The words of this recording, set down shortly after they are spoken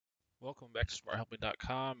Welcome back to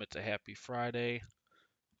smarthelping.com. It's a happy Friday.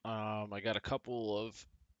 I got a couple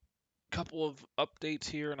of updates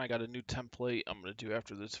here, and I got a new template I'm gonna do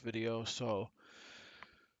after this video. Let's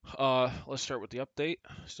start with the update.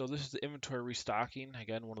 So this is the inventory restocking.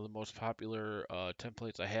 Again, one of the most popular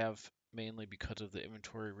templates I have, mainly because of the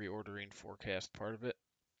inventory reordering forecast part of it.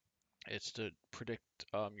 It's to predict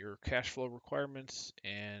your cash flow requirements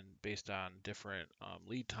and based on different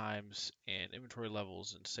lead times and inventory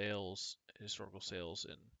levels and sales, historical sales,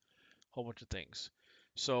 and whole bunch of things.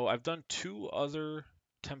 So I've done two other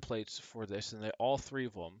templates for this, and they all three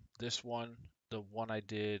of them. This one, the one I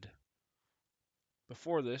did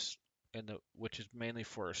before this, which is mainly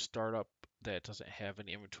for a startup that doesn't have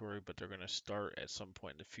any inventory, but they're going to start at some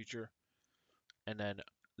point in the future. And then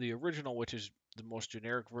the original, which is the most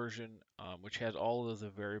generic version, which has all of the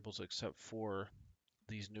variables except for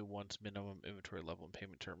these new ones, minimum inventory level and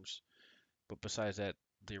payment terms. But besides that,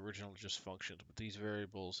 the original just functions with these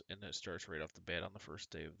variables, and it starts right off the bat on the first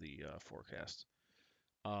day of the forecast.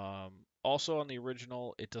 Also on the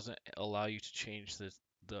original, it doesn't allow you to change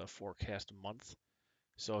the forecast month.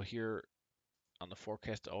 So here on the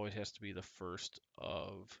forecast, it always has to be the first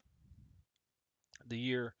of the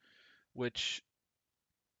year, which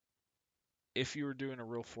if you were doing a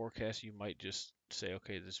real forecast, you might just say,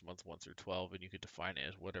 okay, this is month 1 through 12, and you could define it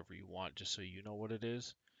as whatever you want, just so you know what it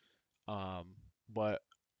is. Um, but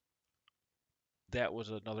that was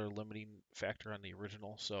another limiting factor on the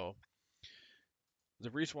original. So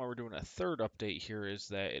the reason why we're doing a third update here is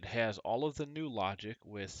that it has all of the new logic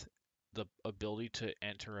with the ability to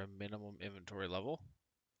enter a minimum inventory level,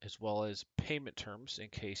 as well as payment terms in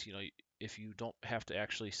case, if you don't have to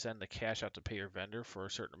actually send the cash out to pay your vendor for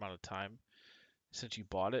a certain amount of time since you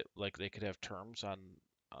bought it, like they could have terms on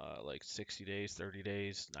like 60 days, 30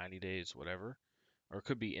 days, 90 days, whatever, or it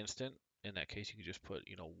could be instant. In that case, you could just put,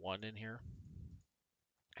 one in here.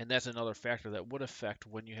 And that's another factor that would affect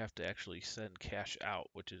when you have to actually send cash out,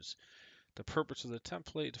 which is the purpose of the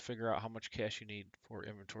template to figure out how much cash you need for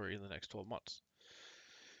inventory in the next 12 months.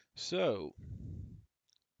 So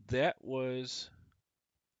that was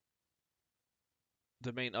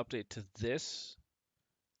the main update to this.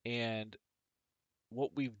 And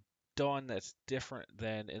what we've done that's different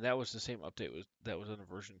than, and that was the same update that was in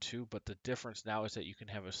version 2, but the difference now is that you can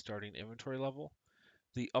have a starting inventory level.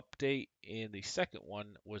 The update in the second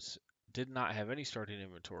one did not have any starting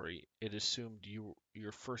inventory. It assumed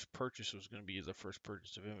your first purchase was going to be the first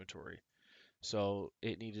purchase of inventory. So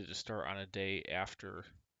it needed to start on a day after,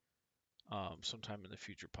 sometime in the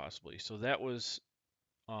future, possibly. So that was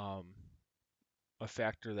um, a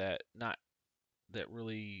factor that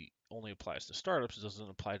really only applies to startups. It doesn't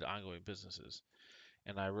apply to ongoing businesses.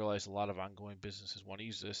 And I realize a lot of ongoing businesses want to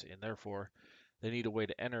use this, and therefore they need a way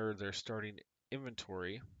to enter their starting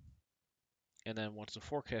inventory. And then once the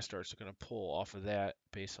forecast starts, they're going to pull off of that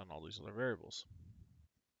based on all these other variables.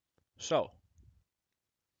 So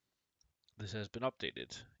this has been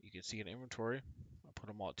updated. You can see an inventory. I put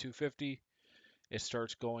them all at 250. It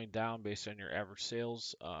starts going down based on your average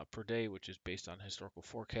sales per day, which is based on historical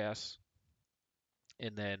forecasts.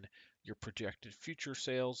 And then your projected future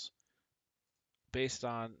sales based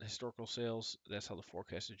on historical sales. That's how the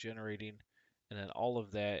forecast is generating. And then all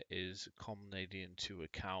of that is culminating into a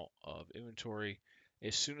count of inventory.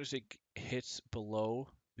 As soon as it hits below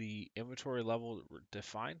the inventory level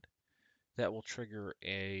defined, that will trigger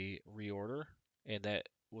a reorder, and that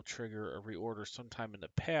will trigger a reorder sometime in the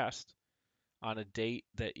past on a date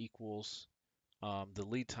that equals the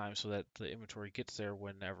lead time so that the inventory gets there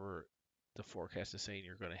whenever the forecast is saying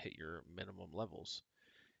you're going to hit your minimum levels.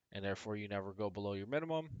 And therefore, you never go below your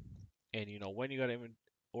minimum, and you know when you got to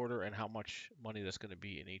order and how much money that's going to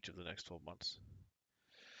be in each of the next 12 months.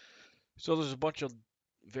 So there's a bunch of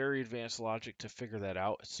very advanced logic to figure that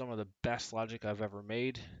out. It's some of the best logic I've ever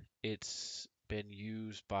made. It's been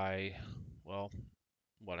used by, well,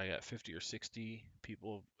 what I got 50 or 60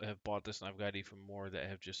 people have bought this, and I've got even more that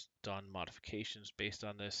have just done modifications based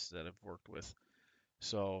on this that I've worked with.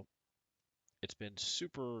 So it's been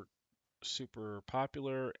super, super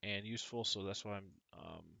popular and useful. So that's why I'm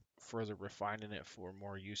further refining it for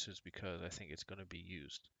more uses because I think it's going to be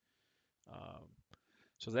used. Um,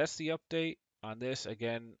 so that's the update on this.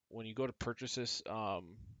 Again, when you go to purchase this,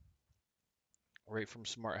 right from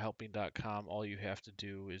smarthelping.com, all you have to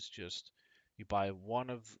do is just you buy one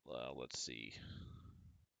of, let's see,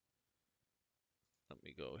 let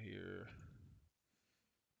me go here.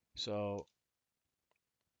 So,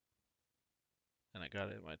 and I got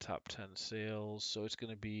it in my top 10 sales. So it's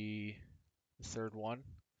going to be the third one.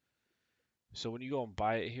 So when you go and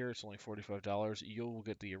buy it here, it's only $45. You'll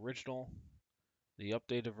get the original, the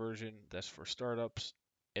updated version that's for startups,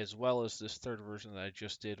 as well as this third version that I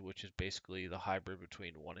just did, which is basically the hybrid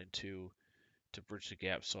between 1 and 2 to bridge the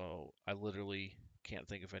gap. So I literally can't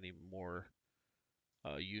think of any more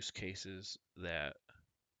use cases that,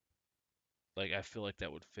 like, I feel like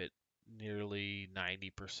that would fit nearly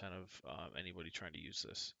 90% of anybody trying to use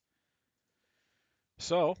this.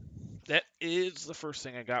 So that is the first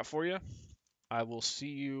thing I got for you. I will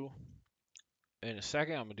see you in a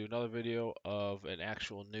second. I'm going to do another video of an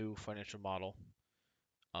actual new financial model,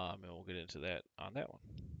 and we'll get into that on that one.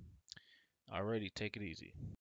 Alrighty, take it easy.